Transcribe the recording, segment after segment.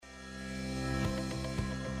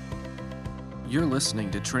You're listening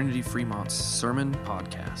to Trinity Fremont's Sermon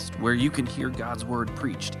Podcast, where you can hear God's Word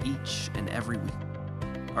preached each and every week.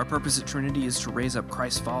 Our purpose at Trinity is to raise up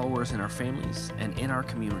Christ followers in our families and in our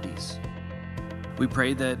communities. We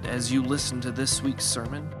pray that as you listen to this week's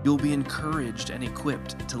sermon, you'll be encouraged and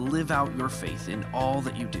equipped to live out your faith in all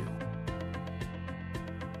that you do.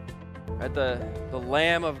 Right, the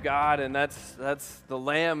Lamb of God, and that's the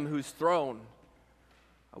Lamb whose throne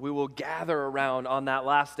we will gather around on that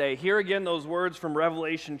last day. Hear again those words from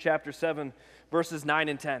Revelation chapter 7, verses 9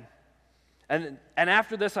 and 10. And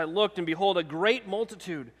after this I looked, and behold, a great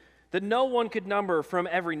multitude that no one could number, from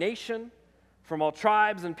every nation, from all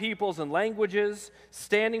tribes and peoples and languages,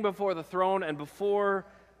 standing before the throne and before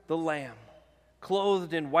the Lamb,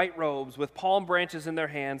 clothed in white robes, with palm branches in their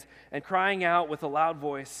hands, and crying out with a loud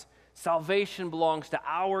voice, "Salvation belongs to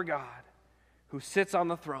our God, who sits on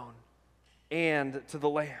the throne, and to the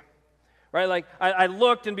Lamb." Right? Like, I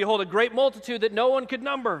looked, and behold, a great multitude that no one could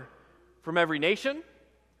number, from every nation,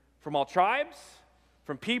 from all tribes,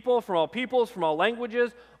 from people, from all peoples, from all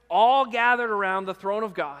languages, all gathered around the throne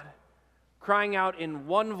of God, crying out in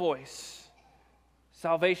one voice,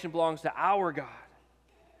 "Salvation belongs to our God,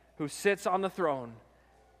 who sits on the throne,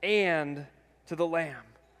 and to the Lamb."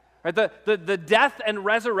 Right? The death and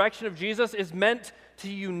resurrection of Jesus is meant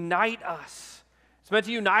to unite us. It's meant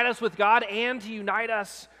to unite us with God and to unite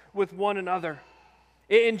us with one another.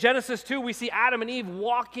 In Genesis 2, we see Adam and Eve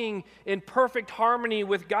walking in perfect harmony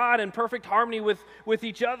with God and perfect harmony with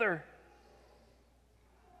each other.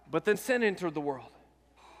 But then sin entered the world.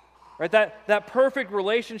 Right? That perfect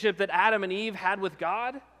relationship that Adam and Eve had with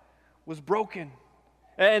God was broken.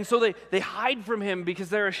 And so they hide from Him because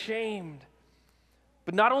they're ashamed.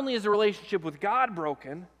 But not only is the relationship with God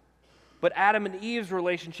broken, but Adam and Eve's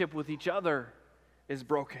relationship with each other is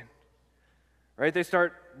broken. Right? They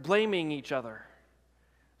start blaming each other.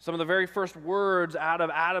 Some of the very first words out of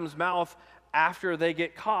Adam's mouth after they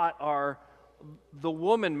get caught are, "The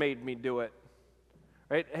woman made me do it."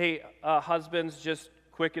 Right? Hey, husbands, just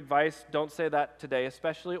quick advice, don't say that today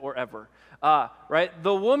especially, or ever. Right?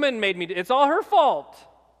 "The woman made me do it. It's all her fault."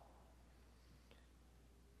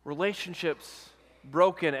 Relationships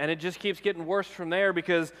broken, and it just keeps getting worse from there,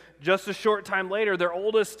 because just a short time later, their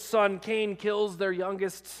oldest son, Cain, kills their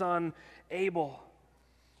youngest son, Abel.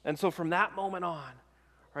 And so from that moment on,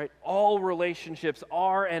 right, all relationships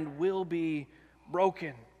are and will be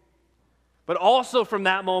broken. But also from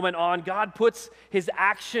that moment on, God puts into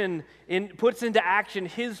action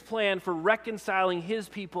His plan for reconciling His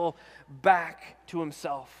people back to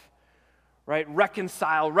Himself. Right?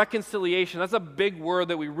 Reconciliation. That's a big word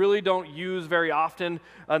that we really don't use very often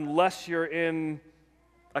unless you're in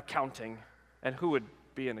accounting. And who would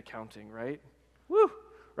be in accounting, right? Woo!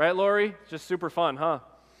 Right, Lori? Just super fun, huh?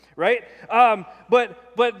 Right?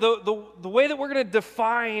 But the way that we're going to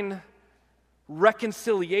define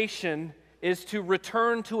reconciliation is to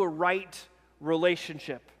return to a right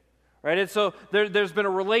relationship. Right? And so there's been a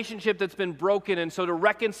relationship that's been broken, and so to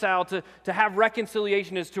reconcile, to have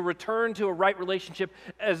reconciliation, is to return to a right relationship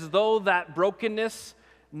as though that brokenness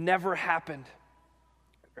never happened.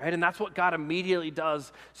 Right? And that's what God immediately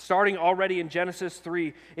does, starting already in Genesis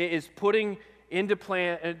 3, is putting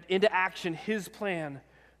into action His plan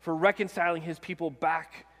for reconciling His people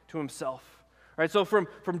back to Himself. Right? So from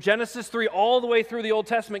Genesis 3 all the way through the Old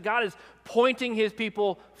Testament, God is pointing His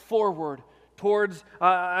people forward towards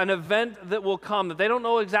an event that will come, that they don't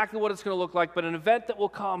know exactly what it's going to look like, but an event that will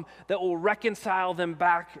come that will reconcile them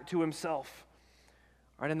back to Himself.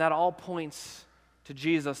 Right? And that all points to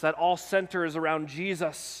Jesus. That all centers around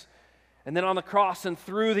Jesus. And then on the cross and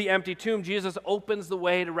through the empty tomb, Jesus opens the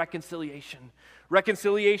way to reconciliation.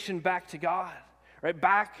 Reconciliation back to God. Right?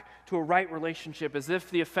 Back to a right relationship, as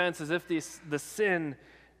if the offense, as if the sin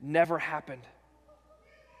never happened.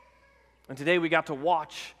 And today we got to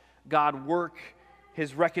watch God work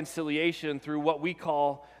His reconciliation through what we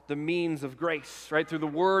call the means of grace, right? Through the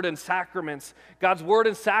Word and sacraments. God's Word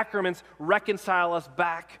and sacraments reconcile us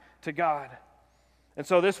back to God. And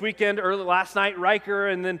so this weekend, last night, Riker,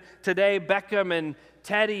 and then today, Beckham and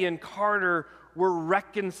Teddy and Carter were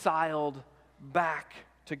reconciled back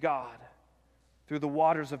to God through the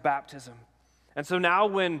waters of baptism. And so now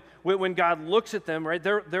when God looks at them, right,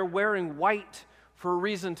 they're wearing white for a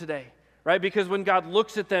reason today. Right? Because when God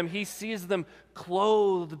looks at them, He sees them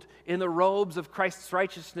clothed in the robes of Christ's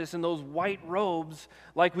righteousness, in those white robes,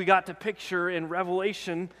 like we got to picture in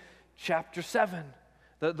Revelation chapter 7.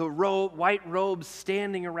 The white robes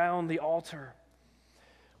standing around the altar.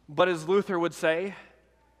 But as Luther would say,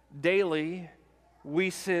 daily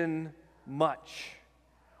we sin much.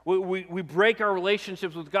 We break our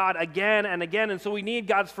relationships with God again and again, and so we need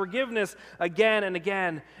God's forgiveness again and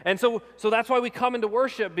again. And so that's why we come into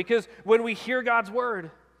worship, because when we hear God's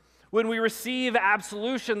word, when we receive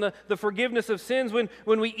absolution, the forgiveness of sins,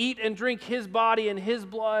 when we eat and drink his body and his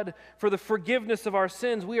blood for the forgiveness of our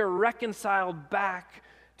sins, we are reconciled back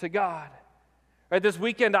to God. Right, this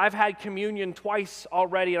weekend, I've had communion twice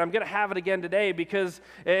already, and I'm going to have it again today, because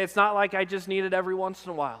it's not like I just need it every once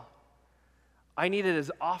in a while. I need it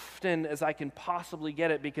as often as I can possibly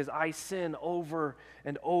get it, because I sin over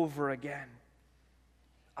and over again.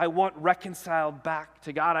 I want reconciled back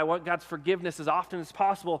to God. I want God's forgiveness as often as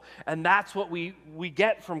possible, and that's what we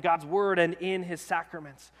get from God's word and in his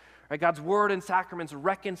sacraments. Right? God's word and sacraments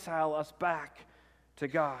reconcile us back to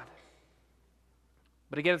God.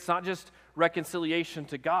 But again, it's not just reconciliation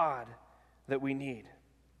to God that we need.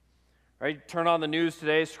 Right? Turn on the news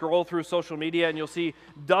today, scroll through social media, and you'll see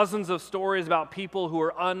dozens of stories about people who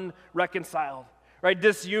are unreconciled. Right?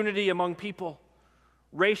 Disunity among people,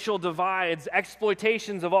 racial divides,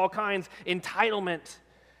 exploitations of all kinds, entitlement.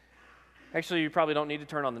 Actually, you probably don't need to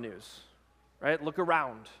turn on the news. Right? Look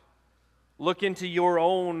around. Look into your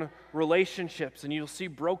own relationships, and you'll see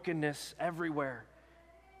brokenness everywhere,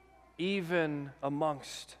 even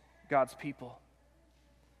amongst God's people.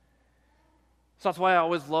 So that's why I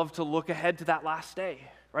always love to look ahead to that last day,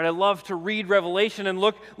 right? I love to read Revelation and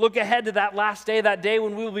look ahead to that last day, that day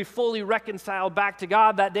when we will be fully reconciled back to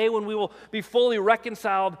God, that day when we will be fully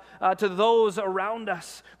reconciled to those around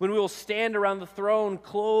us, when we will stand around the throne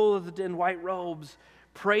clothed in white robes,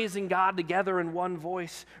 praising God together in one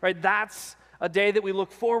voice, right? That's a day that we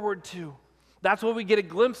look forward to. That's what we get a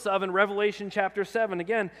glimpse of in Revelation chapter 7.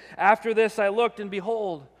 Again, after this I looked, and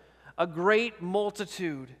behold, a great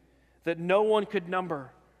multitude that no one could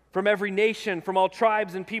number, from every nation, from all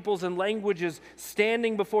tribes and peoples and languages,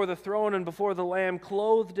 standing before the throne and before the Lamb,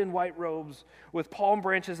 clothed in white robes, with palm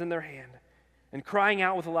branches in their hand, and crying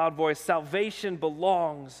out with a loud voice, "Salvation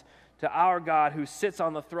belongs to our God who sits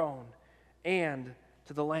on the throne and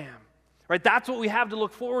to the Lamb." Right? That's what we have to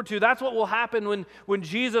look forward to. That's what will happen when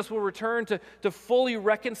Jesus will return to fully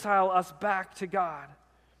reconcile us back to God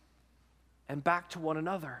and back to one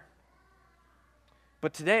another.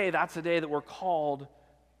 But today, that's a day that we're called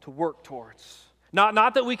to work towards.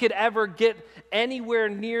 Not that we could ever get anywhere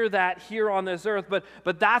near that here on this earth,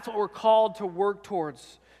 but that's what we're called to work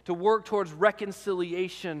towards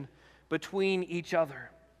reconciliation between each other.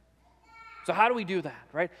 So how do we do that,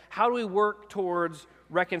 right? How do we work towards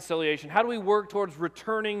reconciliation? How do we work towards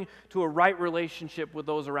returning to a right relationship with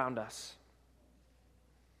those around us?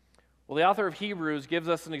 Well, the author of Hebrews gives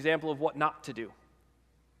us an example of what not to do.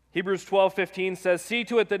 Hebrews 12:15 says, "See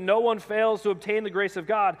to it that no one fails to obtain the grace of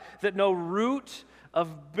God, that no root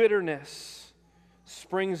of bitterness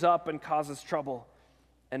springs up and causes trouble,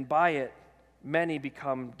 and by it many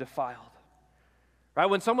become defiled." Right?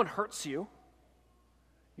 When someone hurts you,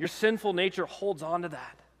 your sinful nature holds on to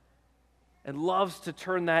that and loves to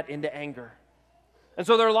turn that into anger. And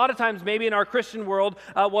so there are a lot of times, maybe in our Christian world,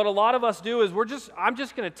 what a lot of us do is I'm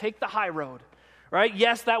just going to take the high road. Right?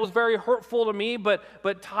 Yes, that was very hurtful to me, but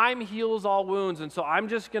time heals all wounds, and so I'm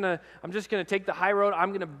just gonna take the high road.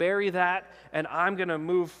 I'm gonna bury that, and I'm gonna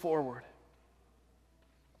move forward.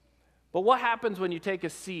 But what happens when you take a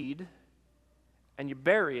seed and you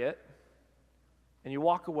bury it and you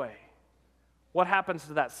walk away? What happens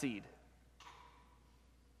to that seed?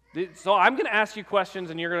 So I'm going to ask you questions,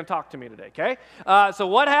 and you're going to talk to me today, okay? So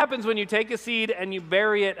what happens when you take a seed and you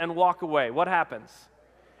bury it and walk away? What happens?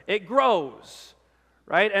 It grows.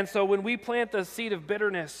 Right? And so when we plant the seed of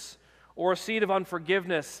bitterness or a seed of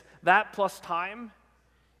unforgiveness, that plus time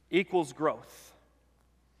equals growth.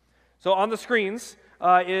 So on the screens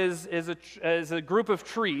is a group of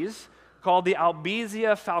trees called the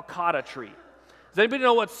Albizia falcata tree. Does anybody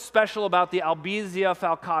know what's special about the Albizia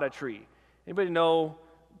falcata tree? Anybody know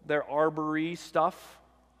their arbory stuff?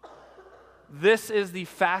 This is the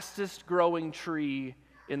fastest growing tree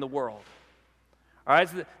in the world. All right,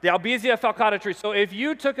 so the Albizia falcata tree. So if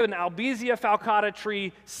you took an Albizia falcata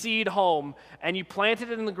tree seed home and you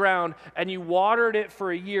planted it in the ground and you watered it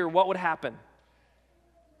for a year, what would happen?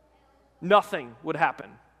 Nothing would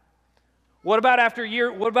happen. What about during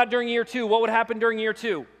year 2? What would happen during year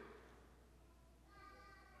 2?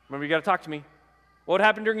 Remember, you got to talk to me. What would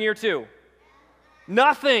happen during year 2?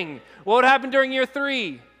 Nothing. What would happen during year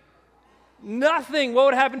 3? Nothing. What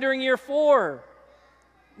would happen during year 4?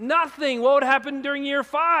 Nothing. What would happen during year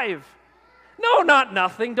 5? No, not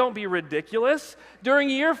nothing. Don't be ridiculous. During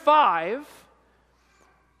year 5,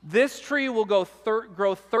 this tree will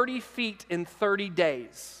grow 30 feet in 30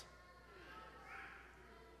 days.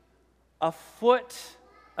 A foot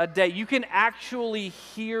a day. You can actually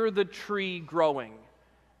hear the tree growing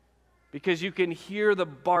because you can hear the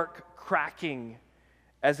bark cracking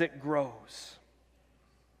as it grows.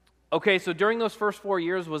 Okay, so during those first 4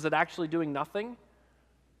 years, was it actually doing nothing?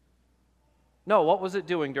 No, what was it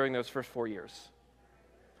doing during those first 4 years?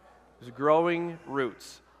 It was growing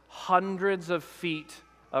roots, hundreds of feet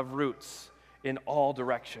of roots in all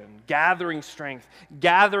direction, gathering strength,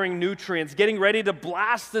 gathering nutrients, getting ready to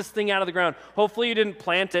blast this thing out of the ground. Hopefully you didn't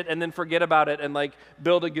plant it and then forget about it and like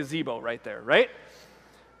build a gazebo right there, right?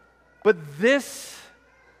 But this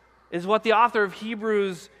is what the author of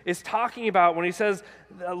Hebrews is talking about when he says,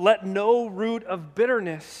 let no root of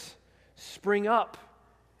bitterness spring up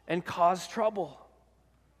and cause trouble.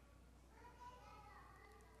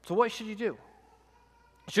 So what should you do?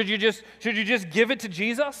 Should you just give it to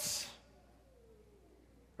Jesus?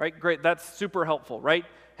 Right, great, that's super helpful, right?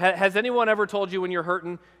 Has anyone ever told you when you're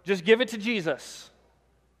hurting, just give it to Jesus?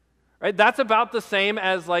 Right, that's about the same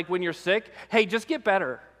as like when you're sick, hey, just get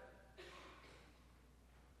better.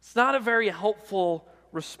 It's not a very helpful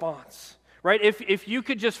response, right? If you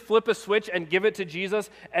could just flip a switch and give it to Jesus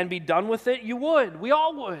and be done with it, you would. We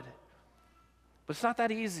all would. But it's not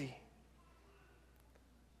that easy.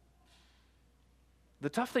 The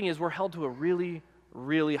tough thing is we're held to a really,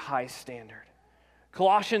 really high standard.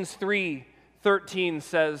 Colossians 3:13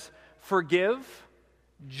 says, forgive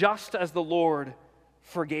just as the Lord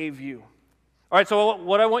forgave you. All right, so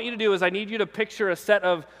what I want you to do is I need you to picture a set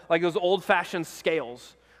of like those old-fashioned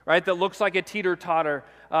scales, right, that looks like a teeter-totter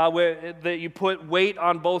that you put weight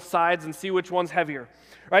on both sides and see which one's heavier.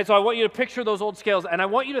 All right, so I want you to picture those old scales, and I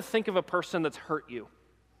want you to think of a person that's hurt you.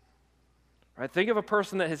 All right, think of a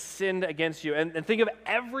person that has sinned against you, and think of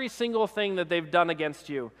every single thing that they've done against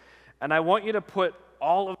you. And I want you to put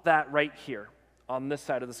all of that right here on this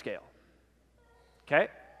side of the scale. Okay?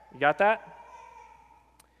 You got that?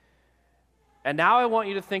 And now I want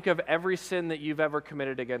you to think of every sin that you've ever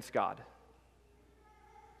committed against God.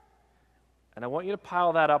 And I want you to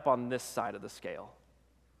pile that up on this side of the scale.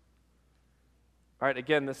 All right,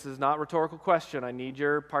 again, this is not a rhetorical question. I need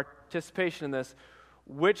your participation in this.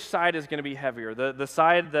 Which side is going to be heavier? The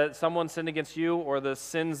side that someone sinned against you or the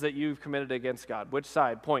sins that you've committed against God? Which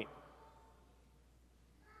side? Point.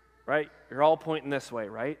 Right? You're all pointing this way,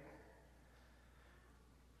 right?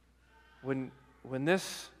 When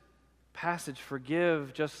this passage,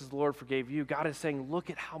 forgive just as the Lord forgave you, God is saying, look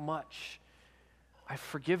at how much I've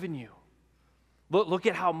forgiven you. Look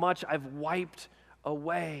at how much I've wiped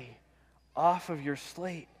away off of your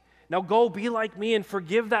slate. Now go be like me and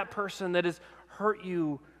forgive that person that has hurt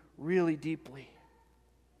you really deeply.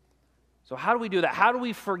 So how do we do that? How do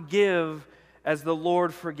we forgive as the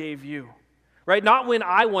Lord forgave you? Right? Not when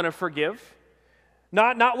I want to forgive.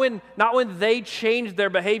 Not when they change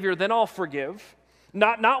their behavior, then I'll forgive.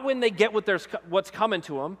 Not when they get what's coming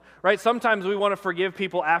to them. Right? Sometimes we want to forgive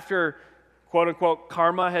people after, quote unquote,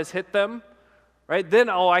 karma has hit them. Right? Then,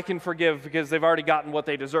 I can forgive because they've already gotten what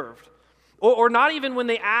they deserved. Or not even when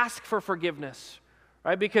they ask for forgiveness.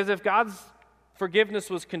 Right? Because if God's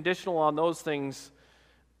forgiveness was conditional on those things,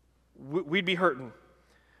 we'd be hurting.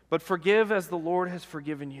 But forgive as the Lord has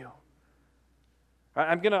forgiven you.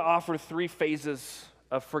 I'm going to offer 3 phases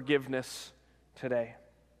of forgiveness today.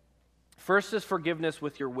 First is forgiveness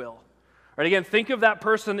with your will. Right, again, think of that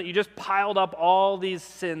person that you just piled up all these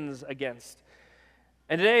sins against.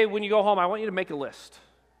 And today, when you go home, I want you to make a list.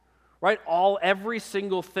 Right, every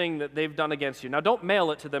single thing that they've done against you. Now, don't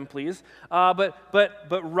mail it to them, please, but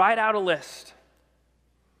write out a list.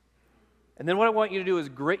 And then what I want you to do is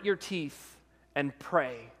grit your teeth and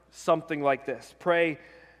pray something like this. Pray,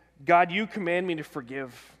 God, you command me to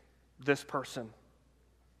forgive this person.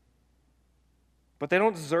 But they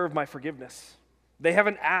don't deserve my forgiveness. They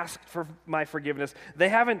haven't asked for my forgiveness. They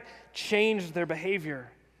haven't changed their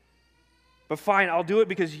behavior. But fine, I'll do it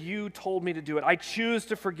because you told me to do it. I choose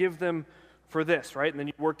to forgive them for this, right? And then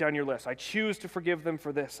you work down your list. I choose to forgive them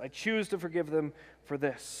for this. I choose to forgive them for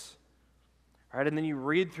this. All right, and then you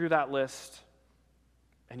read through that list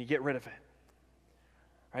and you get rid of it.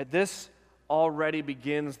 All right, this already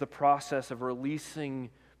begins the process of releasing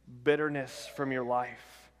bitterness from your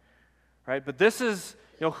life. Right? But this is,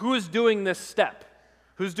 who is doing this step?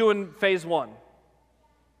 Who's doing phase 1?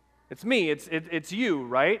 It's me. It's you,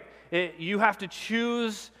 right? You have to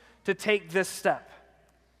choose to take this step.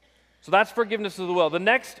 So that's forgiveness of the will. The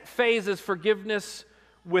next phase is forgiveness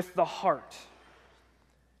with the heart.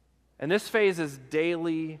 And this phase is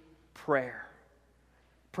daily prayer.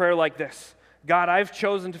 Prayer like this: God, I've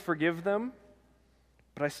chosen to forgive them,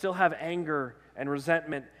 but I still have anger and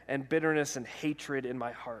resentment and bitterness and hatred in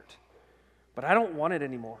my heart. But I don't want it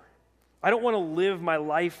anymore. I don't want to live my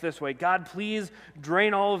life this way. God, please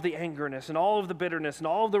drain all of the angerness and all of the bitterness and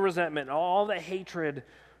all of the resentment and all the hatred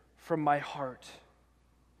from my heart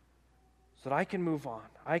so that I can move on.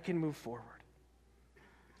 I can move forward.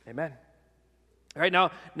 Amen. All right,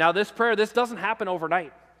 now this prayer, this doesn't happen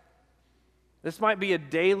overnight. This might be a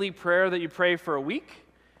daily prayer that you pray for a week.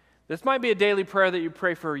 This might be a daily prayer that you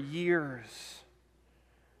pray for years.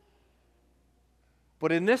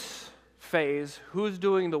 But in this phase, who's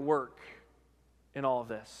doing the work in all of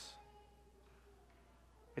this?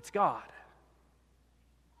 It's God.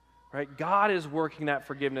 Right? God is working that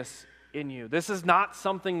forgiveness in you. This is not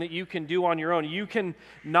something that you can do on your own. You can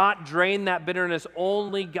not drain that bitterness.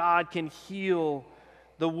 Only God can heal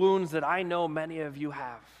the wounds that I know many of you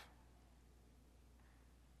have.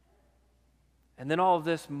 And then all of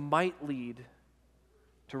this might lead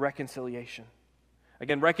to reconciliation.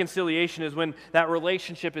 Again, reconciliation is when that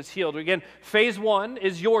relationship is healed. Again, phase 1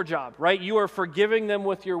 is your job, right? You are forgiving them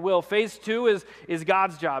with your will. Phase 2 is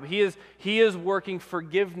God's job. He is working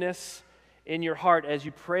forgiveness in your heart as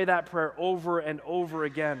you pray that prayer over and over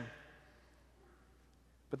again.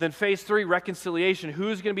 But then phase 3, reconciliation.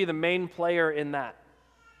 Who's going to be the main player in that?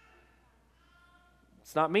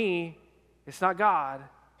 It's not me. It's not God.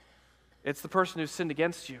 It's the person who sinned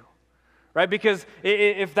against you. Right? Because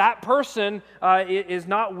if that person is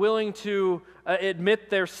not willing to admit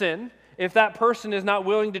their sin, if that person is not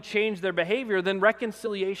willing to change their behavior, then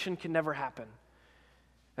reconciliation can never happen.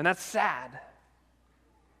 And that's sad.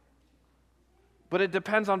 But it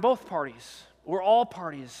depends on both parties, or all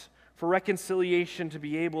parties, for reconciliation to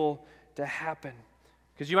be able to happen.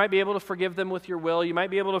 Because you might be able to forgive them with your will, you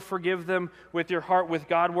might be able to forgive them with your heart, with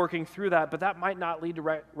God working through that, but that might not lead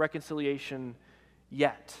to reconciliation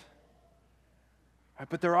yet. Right,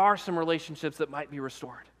 but there are some relationships that might be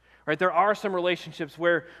restored. Right? There are some relationships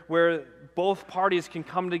where both parties can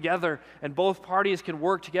come together and both parties can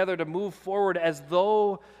work together to move forward as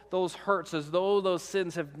though those hurts, as though those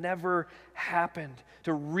sins have never happened,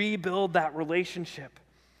 to rebuild that relationship.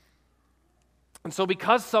 And so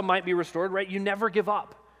because some might be restored, right, you never give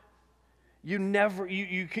up. You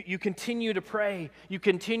continue to pray. You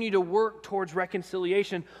continue to work towards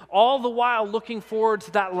reconciliation, all the while looking forward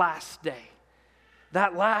to that last day.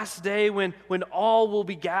 That last day when all will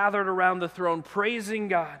be gathered around the throne, praising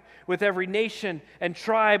God, with every nation and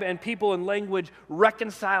tribe and people and language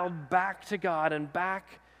reconciled back to God and back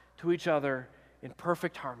to each other in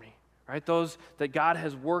perfect harmony. Right? Those that God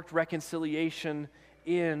has worked reconciliation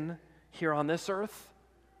in here on this earth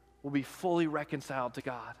will be fully reconciled to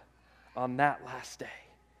God on that last day.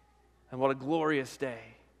 And what a glorious day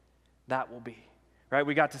that will be. Right?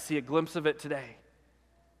 We got to see a glimpse of it today,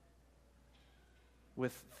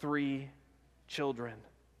 with 3 children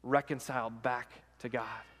reconciled back to God.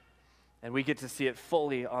 And we get to see it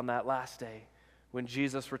fully on that last day when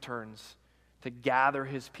Jesus returns to gather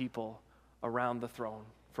his people around the throne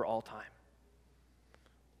for all time.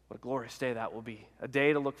 What a glorious day that will be. A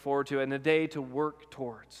day to look forward to and a day to work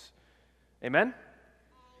towards. Amen?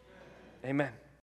 Amen.